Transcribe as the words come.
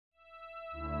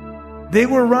They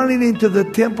were running into the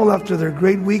temple after their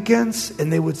great weekends,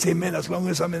 and they would say, man, as long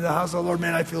as I'm in the house of the Lord,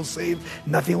 man, I feel safe.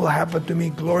 Nothing will happen to me.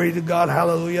 Glory to God.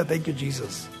 Hallelujah. Thank you,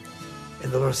 Jesus.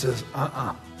 And the Lord says,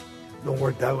 don't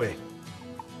work that way.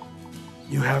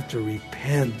 You have to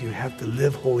repent. You have to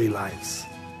live holy lives.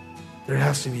 There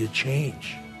has to be a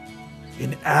change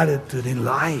in attitude, in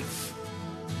life.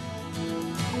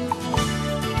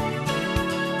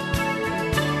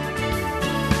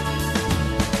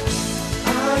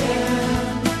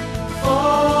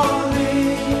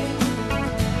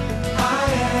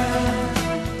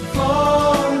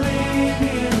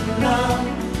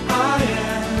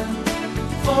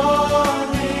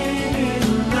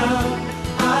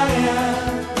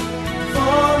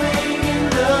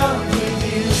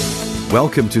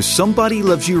 Welcome to Somebody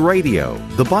Loves You Radio,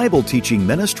 the Bible teaching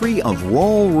ministry of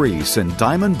Raul Ries in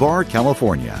Diamond Bar,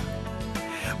 California.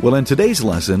 Well, in today's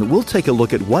lesson, we'll take a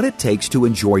look at what it takes to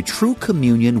enjoy true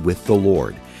communion with the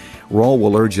Lord. Raul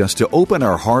will urge us to open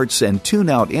our hearts and tune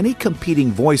out any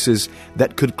competing voices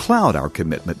that could cloud our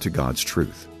commitment to God's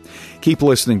truth. Keep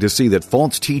listening to see that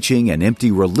false teaching and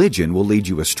empty religion will lead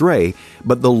you astray,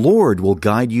 but the Lord will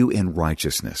guide you in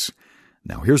righteousness.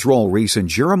 Now here's Raul Ries in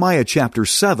Jeremiah chapter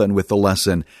 7 with the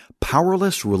lesson,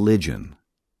 Powerless Religion.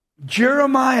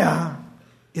 Jeremiah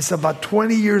is about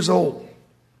 20 years old,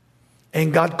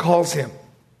 and God calls him.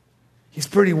 He's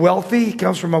pretty wealthy. He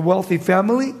comes from a wealthy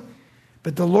family,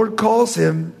 but the Lord calls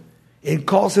him and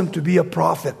calls him to be a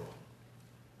prophet.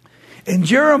 And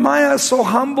Jeremiah is so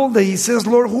humble that he says,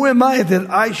 Lord, who am I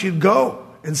that I should go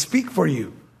and speak for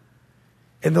you?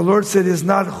 And the Lord said, it's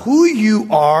not who you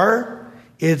are,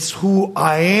 it's who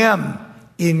I am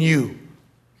in you.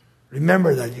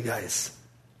 Remember that, you guys.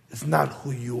 It's not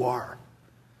who you are.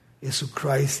 It's who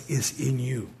Christ is in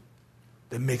you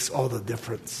that makes all the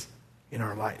difference in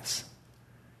our lives.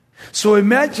 So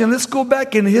imagine, let's go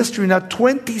back in history now,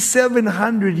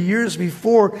 2,700 years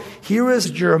before. Here is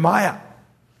Jeremiah.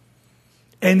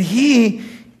 And he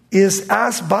is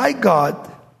asked by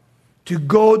God to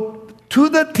go to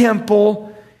the temple.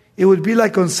 It would be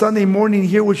like on Sunday morning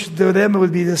here, which to them it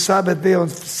would be the Sabbath day on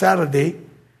Saturday.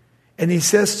 And he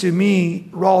says to me,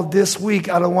 Raul, this week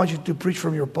I don't want you to preach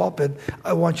from your pulpit.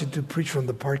 I want you to preach from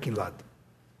the parking lot.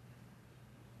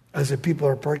 As the people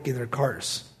are parking their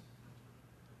cars.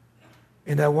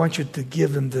 And I want you to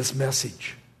give them this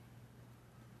message.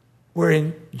 Where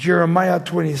in Jeremiah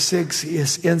 26, he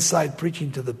is inside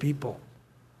preaching to the people.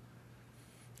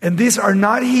 And these are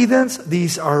not heathens.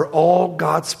 These are all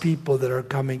God's people that are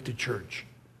coming to church.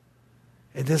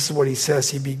 And this is what he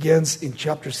says. He begins in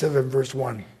chapter 7, verse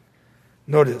 1.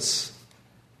 Notice,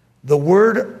 the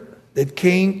word that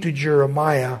came to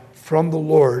Jeremiah from the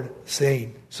Lord,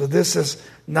 saying. So this is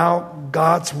now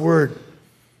God's word.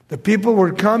 The people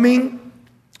were coming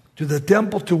to the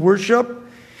temple to worship.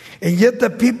 And yet the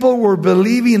people were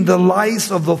believing the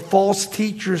lies of the false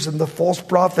teachers and the false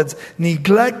prophets,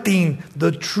 neglecting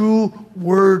the true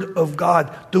word of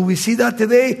God. Do we see that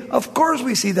today? Of course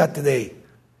we see that today.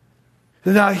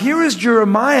 Now here is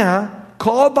Jeremiah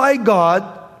called by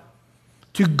God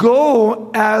to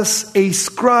go as a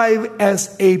scribe,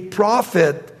 as a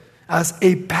prophet, as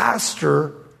a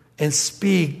pastor, and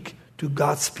speak to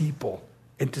God's people.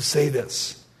 And to say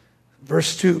this.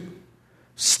 Verse 2.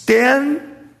 Stand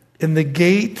in the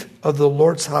gate of the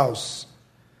Lord's house,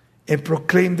 and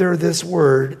proclaim there this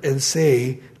word, and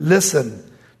say,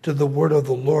 listen to the word of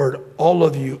the Lord, all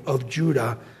of you of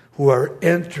Judah who are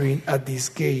entering at these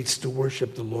gates to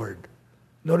worship the Lord.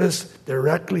 Notice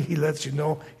directly he lets you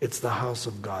know it's the house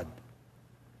of God.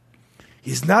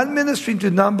 He's not ministering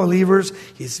to non-believers.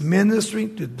 He's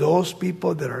ministering to those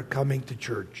people that are coming to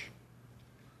church.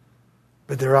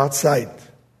 But they're outside.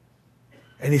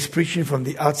 And he's preaching from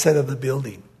the outside of the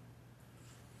building.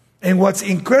 And what's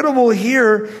incredible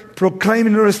here,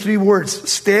 proclaiming, notice three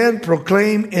words, stand,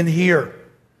 proclaim, and hear.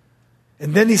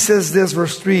 And then he says this,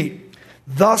 verse 3,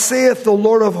 thus saith the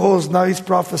Lord of hosts, now he's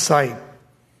prophesying,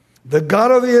 the God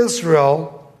of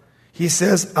Israel, he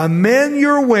says, amend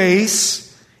your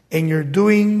ways and your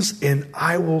doings, and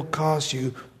I will cause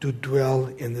you to dwell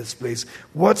in this place.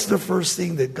 What's the first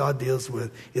thing that God deals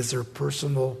with? Is their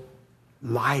personal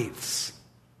lives,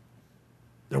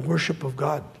 their worship of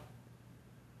God.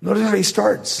 Notice how he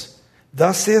starts.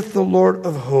 Thus saith the Lord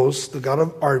of hosts, the God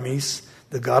of armies,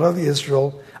 the God of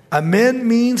Israel. Amend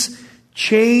means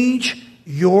change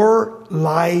your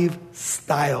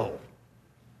lifestyle.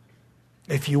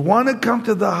 If you want to come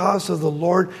to the house of the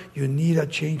Lord, you need a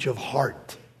change of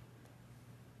heart.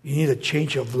 You need a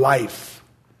change of life.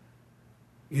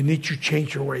 You need to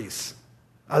change your ways.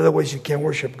 Otherwise, you can't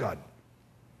worship God.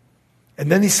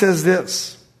 And then he says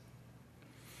this.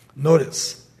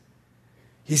 Notice.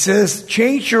 He says,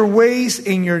 change your ways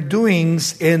and your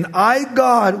doings, and I,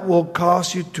 God, will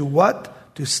cause you to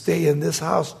what? To stay in this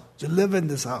house, to live in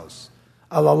this house.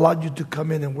 I'll allow you to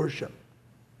come in and worship.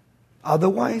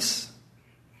 Otherwise,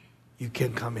 you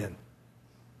can't come in.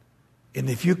 And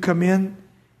if you come in,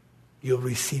 you'll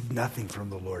receive nothing from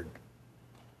the Lord.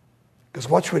 Because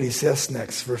watch what he says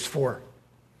next, verse 4.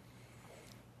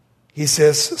 He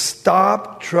says,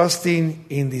 stop trusting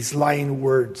in these lying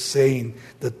words, saying,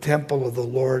 the temple of the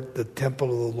Lord, the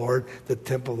temple of the Lord, the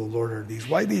temple of the Lord are these.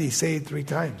 Why did he say it 3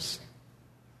 times?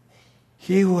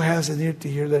 He who has an ear to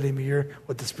hear, let him hear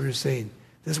what the Spirit is saying.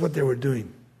 This is what they were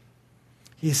doing.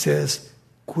 He says,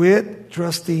 quit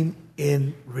trusting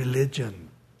in religion.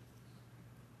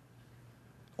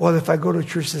 Well, if I go to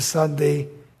church this Sunday,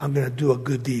 I'm going to do a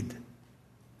good deed.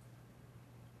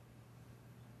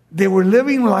 They were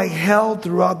living like hell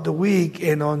throughout the week,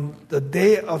 and on the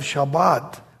day of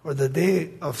Shabbat, or the day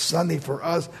of Sunday for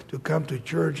us to come to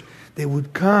church, they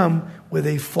would come with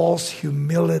a false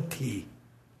humility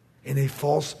and a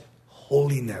false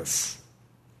holiness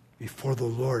before the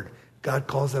Lord. God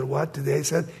calls that what? Today I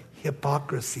said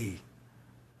hypocrisy.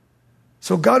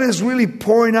 So God is really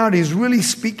pouring out, He's really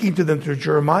speaking to them through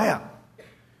Jeremiah.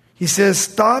 He says,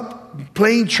 stop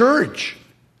playing church.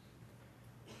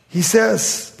 He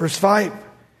says, verse 5,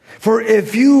 for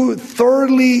if you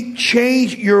thoroughly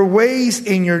change your ways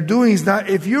and your doings, now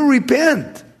if you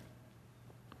repent,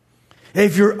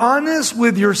 if you're honest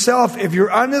with yourself, if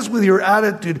you're honest with your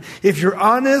attitude, if you're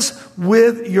honest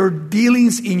with your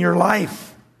dealings in your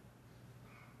life,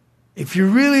 if you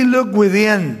really look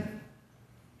within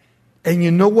and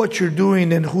you know what you're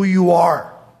doing and who you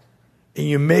are, and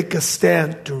you make a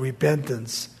stand to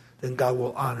repentance, then God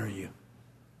will honor you.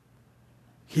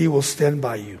 He will stand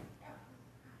by you.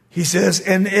 He says,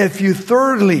 and if you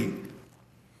thirdly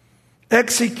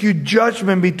execute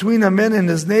judgment between a man and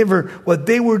his neighbor, what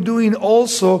they were doing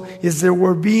also is they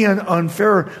were being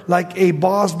unfair, like a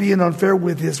boss being unfair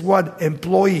with his what?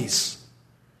 Employees,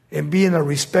 and being a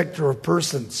respecter of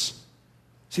persons.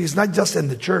 See, it's not just in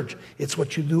the church. It's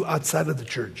what you do outside of the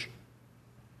church.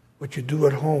 What you do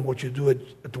at home, what you do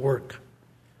at work,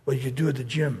 what you do at the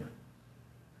gym.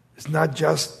 It's not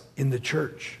just in the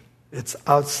church. It's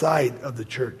outside of the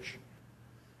church.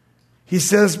 He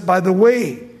says, by the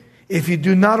way, if you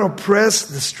do not oppress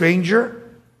the stranger,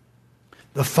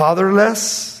 the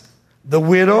fatherless, the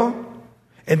widow,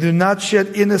 and do not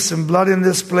shed innocent blood in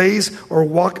this place or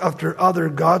walk after other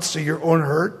gods to your own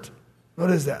hurt.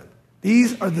 Notice that.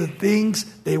 These are the things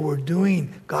they were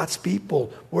doing. God's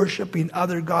people worshiping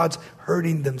other gods,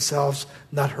 hurting themselves,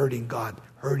 not hurting God,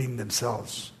 hurting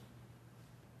themselves.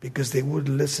 Because they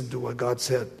wouldn't listen to what God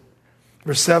said.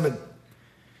 Verse 7.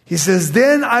 He says,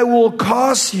 then I will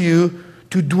cause you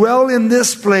to dwell in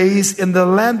this place, in the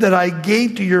land that I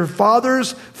gave to your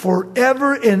fathers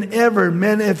forever and ever.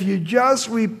 Man, if you just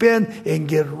repent and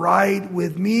get right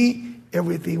with me,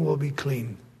 everything will be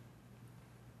clean.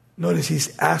 Notice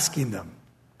he's asking them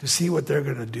to see what they're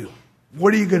going to do.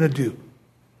 What are you going to do?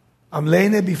 I'm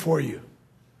laying it before you.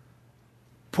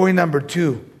 Point number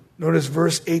 2. Notice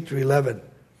verse 8 to 11.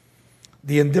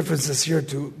 The indifference is here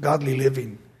to godly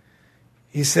living.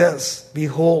 He says,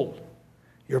 behold,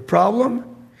 your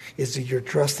problem is that you're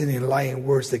trusting in lying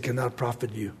words that cannot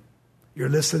profit you. You're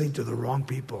listening to the wrong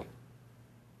people.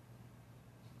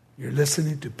 You're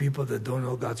listening to people that don't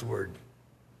know God's word.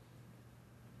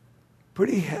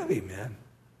 Pretty heavy, man.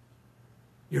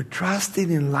 You're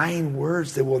trusting in lying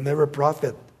words that will never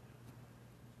profit.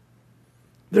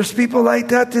 There's people like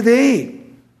that today.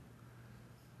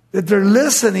 That they're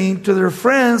listening to their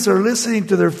friends or listening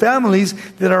to their families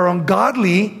that are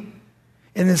ungodly,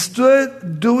 and instead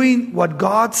of doing what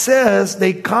God says,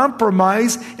 they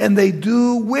compromise and they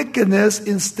do wickedness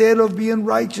instead of being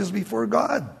righteous before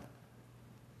God.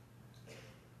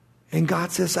 And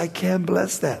God says, I can't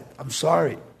bless that. I'm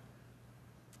sorry.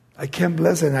 I can't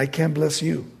bless it, and I can't bless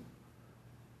you.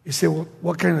 You say, well,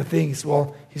 what kind of things?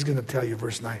 Well, he's going to tell you,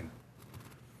 verse 9.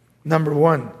 Number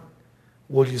 1,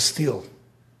 will you steal?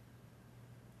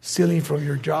 Stealing from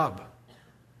your job.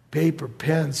 Paper,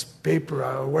 pens,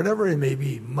 paper, whatever it may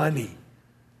be, money.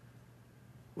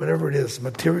 Whatever it is,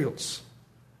 materials.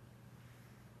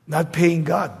 Not paying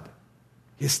God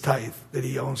his tithe that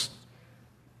he owns.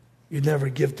 You never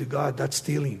give to God, that's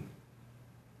stealing.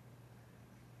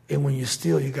 And when you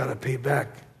steal, you got to pay back.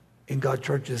 And God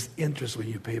charges interest when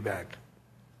you pay back.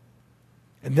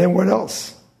 And then what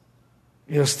else?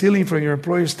 Stealing from your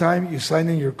employer's time, you sign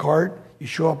in your card, you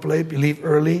show up late, you leave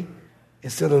early.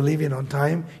 Instead of leaving on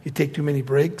time, you take too many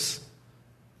breaks.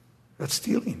 That's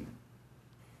stealing.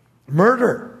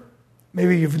 Murder.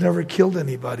 Maybe you've never killed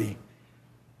anybody,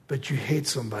 but you hate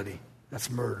somebody. That's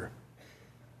murder.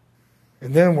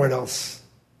 And then what else?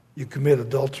 You commit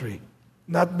adultery.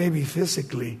 Not maybe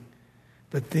physically,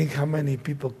 but think how many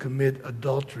people commit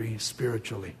adultery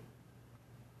spiritually.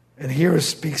 And here it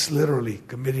speaks literally,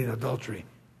 committing adultery.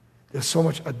 There's so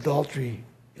much adultery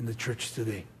in the church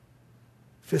today,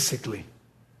 physically.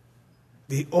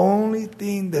 The only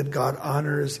thing that God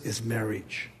honors is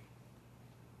marriage.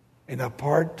 And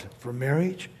apart from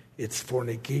marriage, it's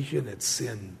fornication, it's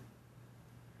sin.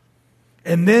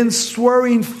 And then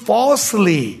swearing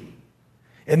falsely.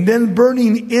 And then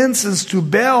burning incense to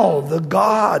Baal, the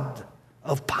god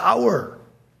of power.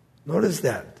 Notice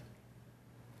that.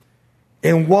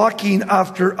 And walking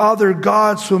after other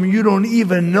gods whom you don't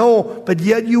even know, but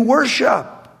yet you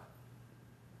worship.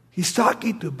 He's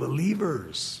talking to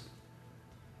believers.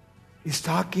 He's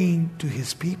talking to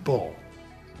his people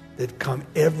that come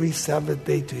every Sabbath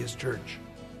day to his church.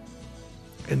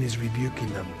 And he's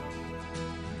rebuking them.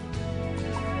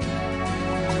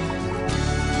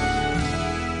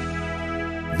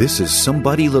 This is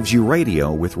Somebody Loves You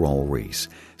Radio with Raul Ries.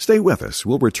 Stay with us.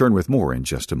 We'll return with more in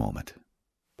just a moment.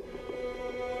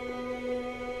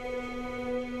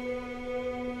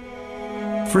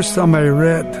 First time I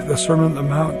read the Sermon on the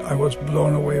Mount, I was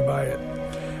blown away by it.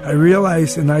 I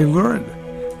realized and I learned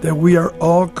that we are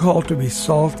all called to be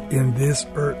salt in this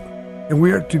earth. And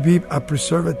we are to be a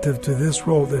preservative to this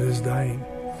world that is dying.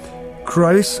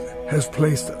 Christ has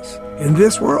placed us in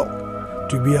this world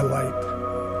to be a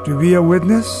light, to be a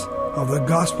witness of the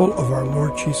gospel of our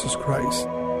Lord Jesus Christ.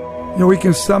 You know, we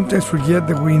can sometimes forget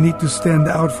that we need to stand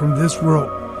out from this world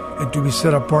and to be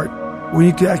set apart. We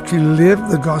need to actually live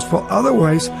the gospel.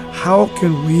 Otherwise, how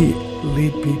can we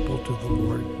lead people to the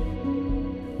Lord?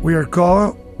 We are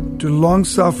called to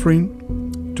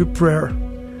long-suffering, to prayer,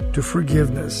 to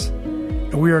forgiveness.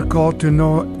 And we are called to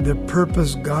know the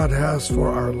purpose God has for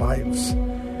our lives.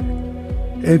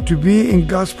 And to be in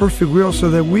God's perfect will so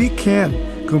that we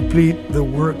can complete the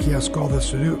work He has called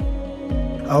us to do.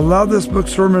 Allow this book,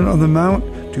 Sermon on the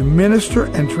Mount, to minister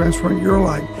and transform your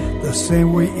life the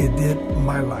same way it did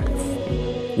my life.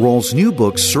 Raul's new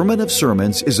book, Sermon of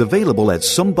Sermons, is available at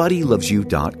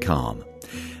somebodylovesyou.com.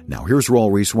 Now here's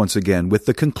Raul Ries once again with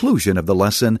the conclusion of the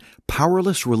lesson,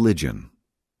 Powerless Religion.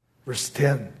 Verse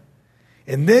 10.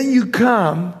 And then you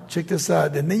come, check this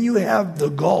out, and then you have the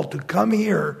gall to come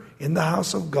here in the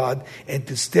house of God and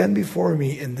to stand before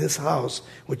me in this house,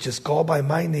 which is called by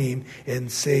my name,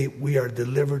 and say, we are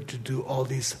delivered to do all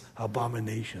these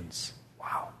abominations.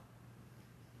 Wow.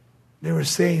 They were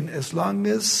saying, as long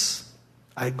as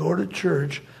I go to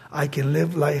church, I can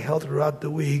live like hell throughout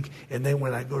the week, and then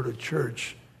when I go to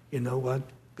church, you know what?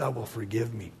 God will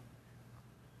forgive me.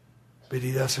 But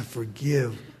He doesn't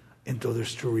forgive until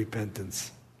there's true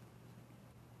repentance.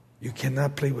 You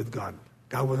cannot play with God.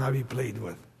 God will not be played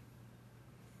with.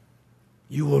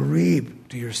 You will reap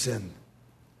to your sin.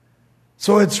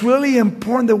 So it's really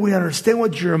important that we understand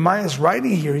what Jeremiah is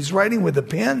writing here. He's writing with a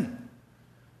pen.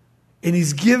 And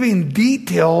he's giving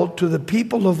detail to the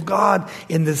people of God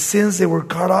in the sins they were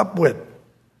caught up with.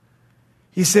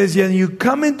 He says, yeah, you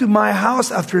come into my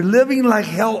house after living like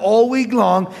hell all week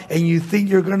long and you think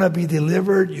you're going to be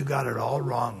delivered. You got it all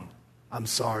wrong. I'm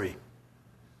sorry.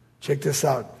 Check this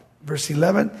out. Verse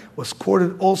 11 was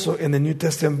quoted also in the New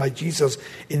Testament by Jesus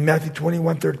in Matthew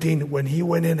 21:13 when he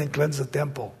went in and cleansed the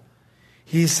temple.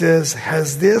 He says,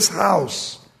 has this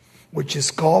house, which is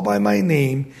called by my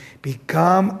name,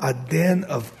 become a den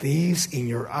of thieves in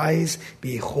your eyes?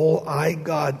 Behold, I,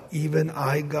 God, even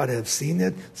I, God, have seen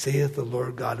it, saith the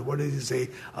Lord God. What does he say?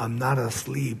 I'm not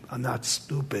asleep. I'm not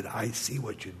stupid. I see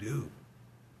what you do.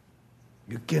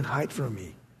 You can't hide from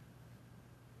me.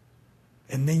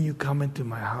 And then you come into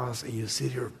my house and you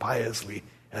sit here piously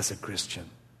as a Christian.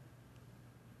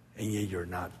 And yet you're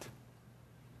not.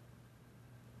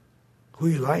 Who are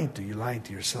you lying to? You're lying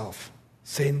to yourself.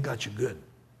 Satan got you good.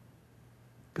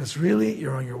 Because really,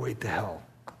 you're on your way to hell.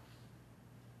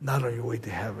 Not on your way to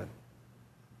heaven.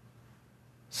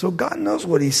 So God knows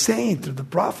what He's saying through the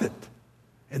prophet.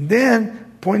 And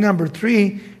then, point number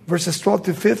 3, verses 12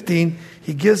 to 15,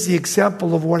 He gives the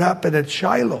example of what happened at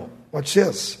Shiloh. Watch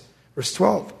this. Verse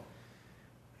 12.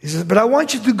 He says, but I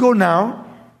want you to go now.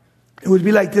 It would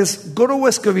be like this. Go to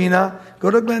West Covina,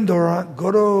 go to Glendora, go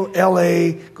to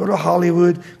LA, go to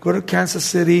Hollywood, go to Kansas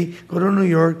City, go to New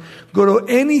York, go to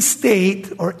any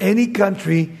state or any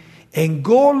country and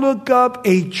go look up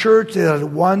a church that at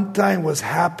one time was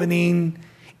happening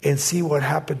and see what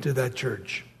happened to that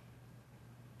church.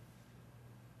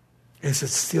 Is it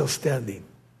still standing?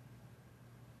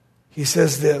 He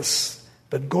says this.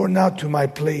 But go now to my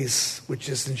place, which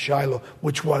is in Shiloh,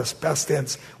 which was, past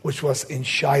tense, which was in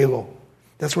Shiloh.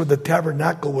 That's where the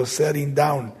tabernacle was setting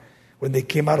down when they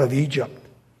came out of Egypt.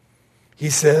 He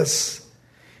says,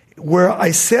 where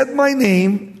I set my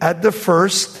name at the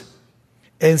first,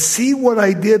 and see what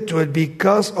I did to it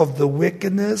because of the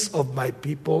wickedness of my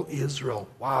people Israel.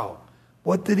 Wow.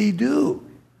 What did he do?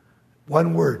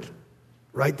 One word.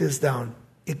 Write this down.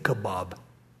 Ichabod.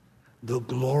 The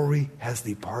glory has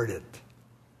departed.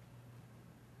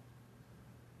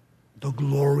 The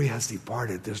glory has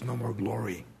departed. There's no more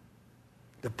glory.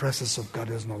 The presence of God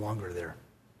is no longer there.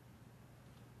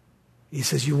 He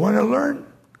says, you want to learn?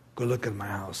 Go look at my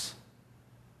house.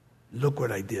 Look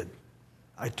what I did.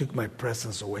 I took my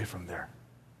presence away from there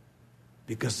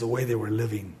because the way they were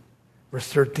living. Verse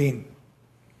 13.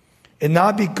 And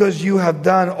not because you have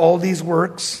done all these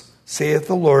works, saith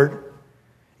the Lord,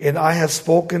 and I have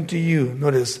spoken to you.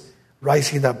 Notice,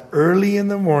 rising up early in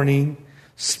the morning,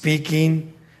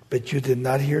 speaking, but you did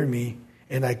not hear me.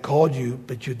 And I called you,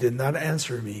 but you did not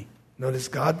answer me. Notice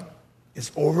God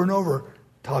is over and over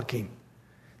talking.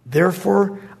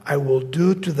 Therefore, I will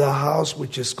do to the house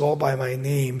which is called by my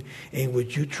name, in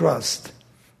which you trust,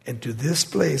 and to this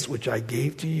place which I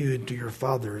gave to you and to your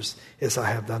fathers, as I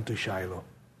have done to Shiloh.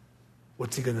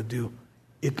 What's he going to do?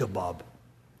 Ichabod.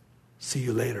 See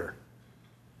you later.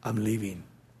 I'm leaving.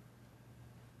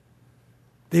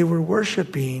 They were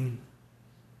worshiping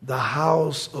the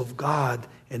house of God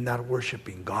and not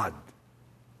worshiping God.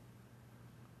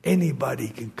 Anybody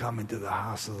can come into the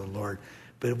house of the Lord.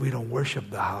 But we don't worship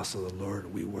the house of the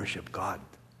Lord, we worship God.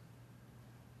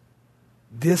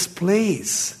 This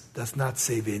place does not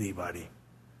save anybody.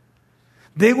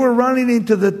 They were running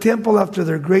into the temple after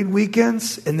their great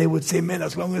weekends, and they would say, man,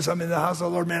 as long as I'm in the house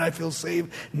of the Lord, man, I feel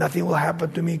saved. Nothing will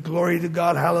happen to me. Glory to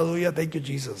God. Hallelujah. Thank you,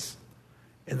 Jesus.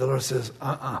 And the Lord says,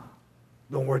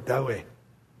 don't work that way.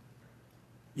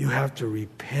 You have to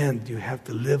repent. You have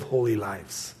to live holy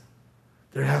lives.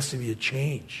 There has to be a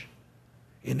change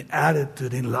in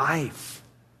attitude, in life,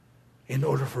 in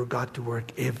order for God to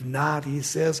work. If not, he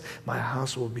says, my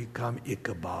house will become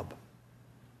Ichabod.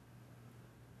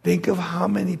 Think of how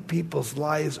many people's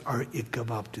lives are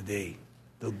Ichabod today.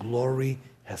 The glory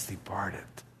has departed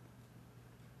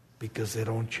because they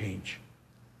don't change.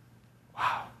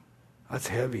 Wow, that's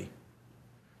heavy.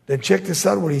 Then check this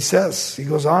out what he says. He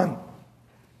goes on.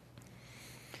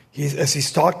 As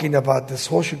he's talking about this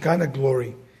whole Shekinah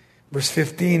glory. Verse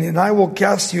 15, and I will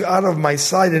cast you out of my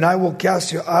sight, and I will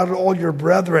cast you out of all your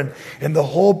brethren, and the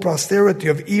whole posterity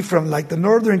of Ephraim, like the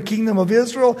northern kingdom of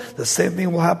Israel. The same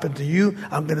thing will happen to you.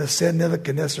 I'm going to send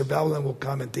Nebuchadnezzar, Babylon will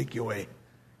come and take you away.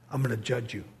 I'm going to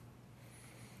judge you.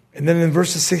 And then in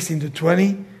verses 16 to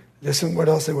 20, listen what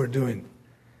else they were doing.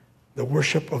 The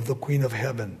worship of the Queen of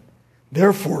Heaven.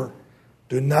 Therefore,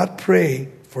 do not pray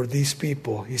for these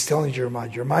people. He's telling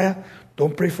Jeremiah,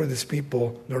 don't pray for these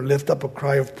people, nor lift up a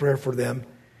cry of prayer for them,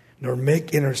 nor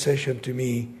make intercession to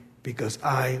me, because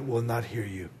I will not hear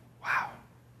you. Wow.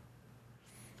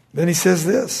 Then he says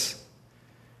this.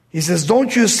 He says,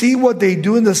 don't you see what they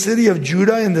do in the city of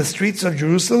Judah, in the streets of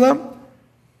Jerusalem?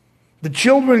 The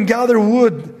children gather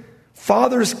wood,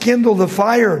 fathers kindle the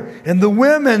fire, and the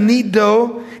women knead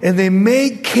dough, and they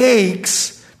make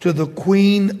cakes to the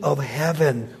Queen of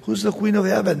Heaven. Who's the Queen of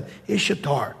Heaven?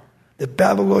 Ishtar. The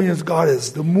Babylonians' goddess,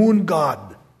 the moon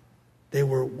god. They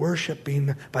were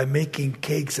worshiping by making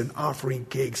cakes and offering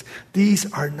cakes.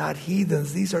 These are not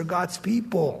heathens. These are God's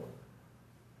people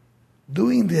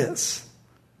doing this.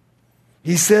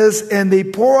 He says, and they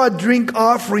pour out drink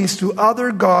offerings to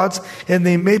other gods, and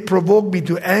they may provoke me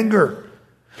to anger.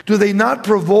 Do they not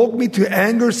provoke me to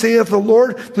anger, saith the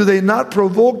Lord? Do they not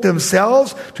provoke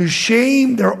themselves to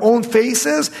shame their own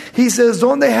faces? He says,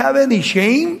 don't they have any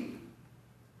shame?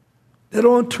 They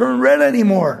don't turn red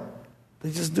anymore.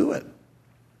 They just do it.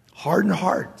 Hardened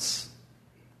hearts.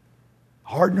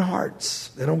 Hardened hearts.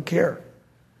 They don't care.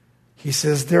 He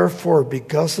says, therefore,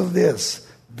 because of this,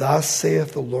 thus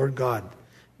saith the Lord God,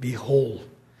 behold,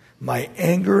 my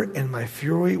anger and my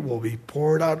fury will be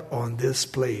poured out on this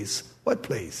place. What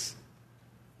place?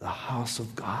 The house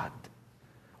of God.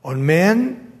 On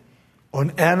men,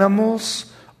 on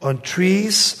animals, on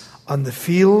trees, on the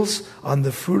fields, on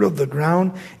the fruit of the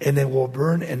ground, and it will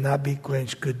burn and not be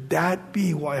quenched. Could that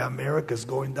be why America's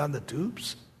going down the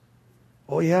tubes?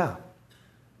 Oh yeah.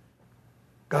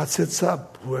 God sets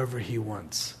up whoever he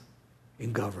wants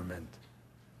in government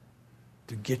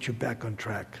to get you back on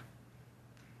track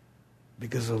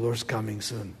because the Lord's coming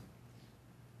soon.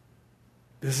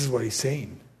 This is what he's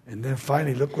saying. And then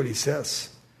finally, look what he says.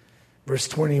 Verse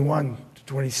 21 to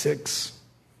 26.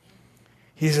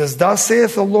 He says, thus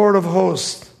saith the Lord of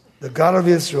hosts, the God of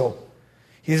Israel.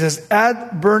 He says,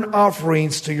 add burnt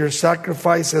offerings to your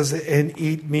sacrifices and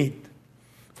eat meat.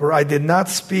 For I did not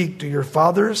speak to your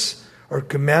fathers or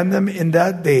command them in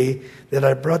that day that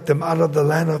I brought them out of the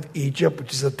land of Egypt,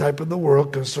 which is a type of the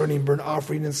world, concerning burnt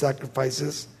offering and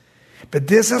sacrifices. But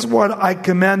this is what I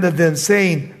commanded them,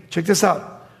 saying, check this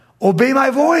out, obey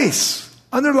my voice.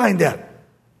 Underline that.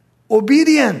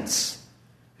 Obedience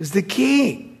is the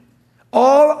key.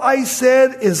 All I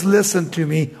said is listen to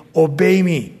me, obey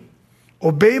me.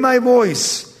 Obey my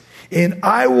voice, and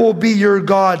I will be your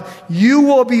God. You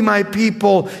will be my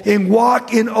people, and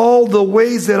walk in all the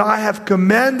ways that I have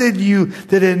commanded you,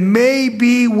 that it may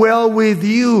be well with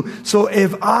you. So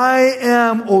if I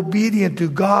am obedient to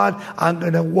God, I'm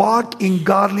going to walk in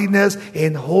godliness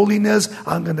and holiness.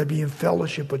 I'm going to be in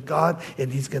fellowship with God,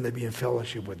 and He's going to be in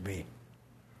fellowship with me.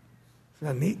 Isn't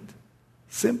that neat?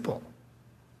 Simple.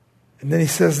 And then he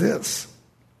says this,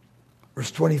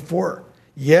 verse 24,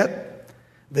 yet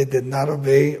they did not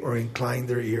obey or incline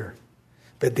their ear,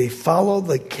 but they followed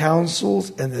the counsels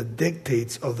and the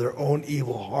dictates of their own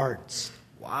evil hearts.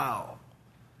 Wow.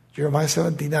 Jeremiah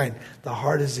 17:9, the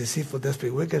heart is deceitful,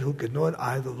 desperately wicked. Who could know it?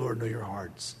 I, the Lord, know your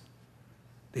hearts.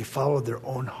 They followed their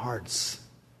own hearts.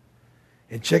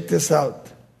 And check this out.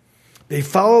 They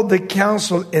followed the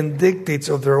counsel and dictates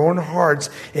of their own hearts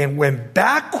and went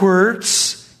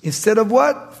backwards instead of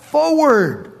what?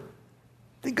 Forward.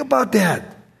 Think about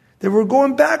that. They were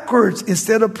going backwards.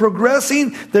 Instead of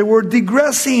progressing, they were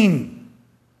digressing.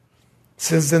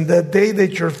 Since in that day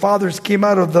that your fathers came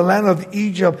out of the land of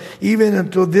Egypt, even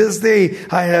until this day,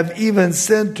 I have even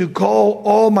sent to call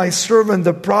all my servants,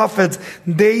 the prophets,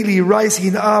 daily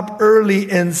rising up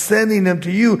early and sending them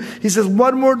to you. He says,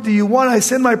 what more do you want? I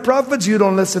send my prophets, you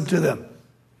don't listen to them.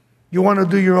 You want to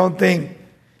do your own thing.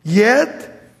 Yet,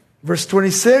 verse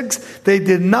 26, they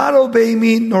did not obey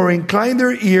me nor incline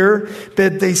their ear,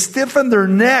 but they stiffened their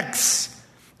necks,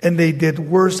 and they did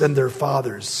worse than their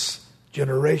fathers.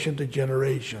 Generation to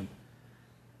generation.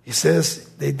 He says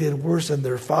they did worse than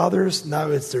their fathers. Now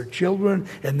it's their children,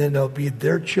 and then they'll be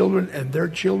their children and their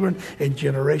children, and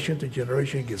generation to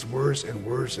generation it gets worse and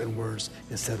worse and worse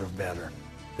instead of better.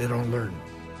 They don't learn.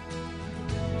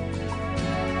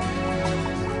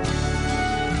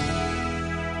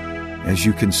 As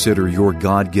you consider your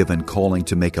God-given calling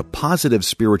to make a positive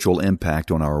spiritual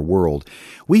impact on our world,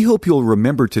 we hope you'll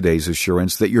remember today's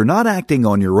assurance that you're not acting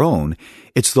on your own.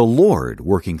 It's the Lord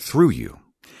working through you.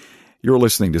 You're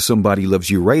listening to Somebody Loves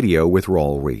You Radio with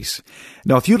Raul Ries.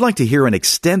 Now, if you'd like to hear an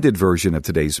extended version of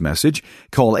today's message,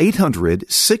 call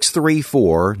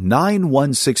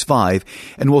 800-634-9165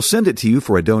 and we'll send it to you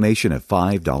for a donation of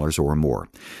 $5 or more.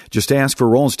 Just ask for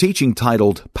Raul's teaching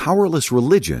titled Powerless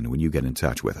Religion when you get in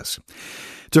touch with us.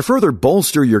 To further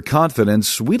bolster your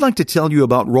confidence, we'd like to tell you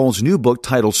about Raul's new book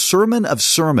titled Sermon of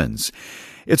Sermons.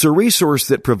 It's a resource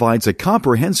that provides a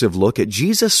comprehensive look at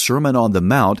Jesus' Sermon on the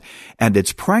Mount and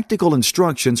its practical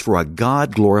instructions for a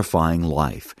God-glorifying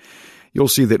life. You'll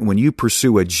see that when you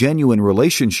pursue a genuine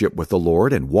relationship with the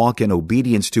Lord and walk in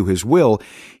obedience to His will,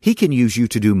 He can use you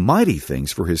to do mighty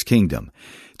things for His kingdom.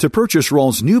 To purchase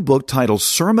Raul's new book titled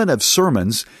Sermon of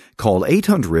Sermons, call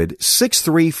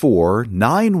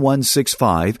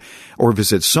 800-634-9165 or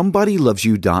visit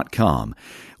somebodylovesyou.com.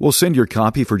 We'll send your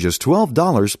copy for just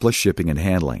 $12 plus shipping and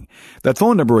handling. That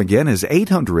phone number again is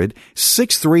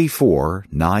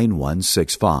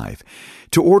 800-634-9165.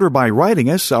 To order by writing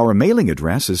us, our mailing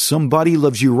address is Somebody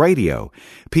Loves You Radio,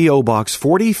 P.O. Box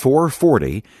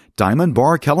 4440, Diamond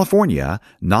Bar, California,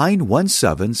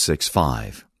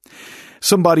 91765.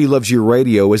 Somebody Loves You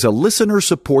Radio is a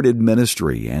listener-supported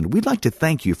ministry, and we'd like to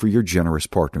thank you for your generous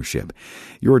partnership.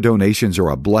 Your donations are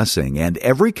a blessing, and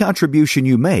every contribution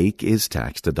you make is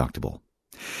tax-deductible.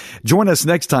 Join us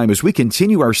next time as we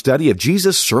continue our study of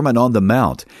Jesus' Sermon on the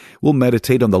Mount. We'll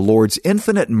meditate on the Lord's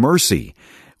infinite mercy.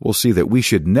 We'll see that we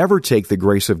should never take the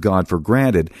grace of God for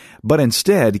granted, but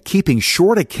instead keeping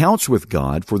short accounts with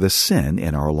God for the sin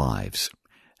in our lives.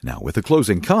 Now, with a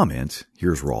closing comment,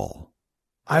 here's Raul.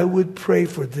 I would pray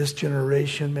for this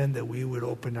generation, man, that we would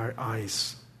open our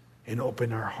eyes and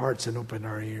open our hearts and open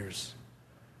our ears.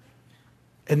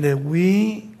 And that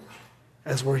we,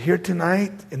 as we're here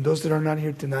tonight, and those that are not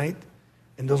here tonight,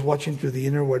 and those watching through the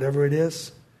internet, whatever it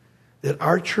is, that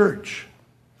our church,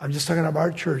 I'm just talking about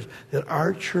our church, that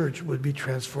our church would be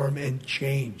transformed and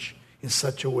change in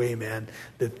such a way, man,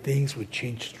 that things would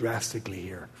change drastically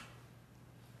here.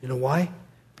 You know why?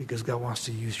 Because God wants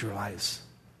to use your lives.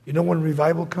 You know when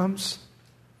revival comes?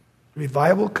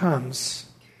 Revival comes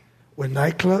when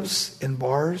nightclubs and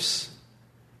bars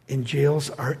and jails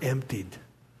are emptied.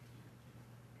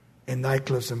 and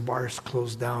nightclubs and bars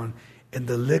close down, and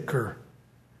the liquor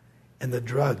and the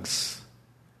drugs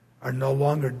are no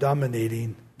longer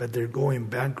dominating, but they're going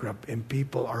bankrupt, and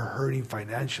people are hurting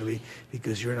financially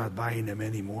because you're not buying them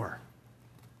anymore.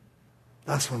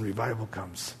 That's when revival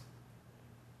comes.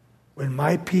 When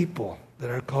my people that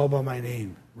are called by my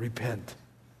name repent.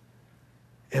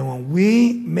 And when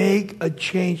we make a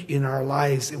change in our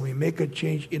lives, and we make a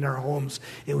change in our homes,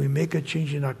 and we make a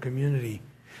change in our community,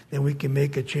 then we can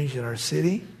make a change in our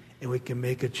city, and we can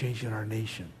make a change in our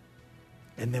nation.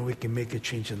 And then we can make a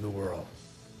change in the world.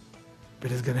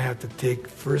 But it's going to have to take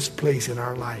first place in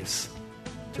our lives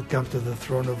to come to the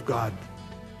throne of God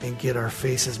and get our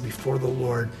faces before the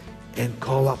Lord and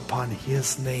call upon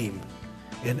His name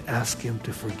and ask Him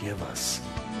to forgive us.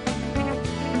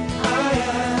 I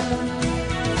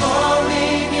am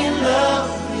falling in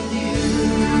love with you.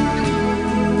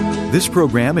 This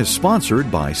program is sponsored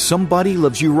by Somebody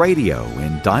Loves You Radio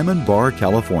in Diamond Bar,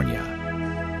 California.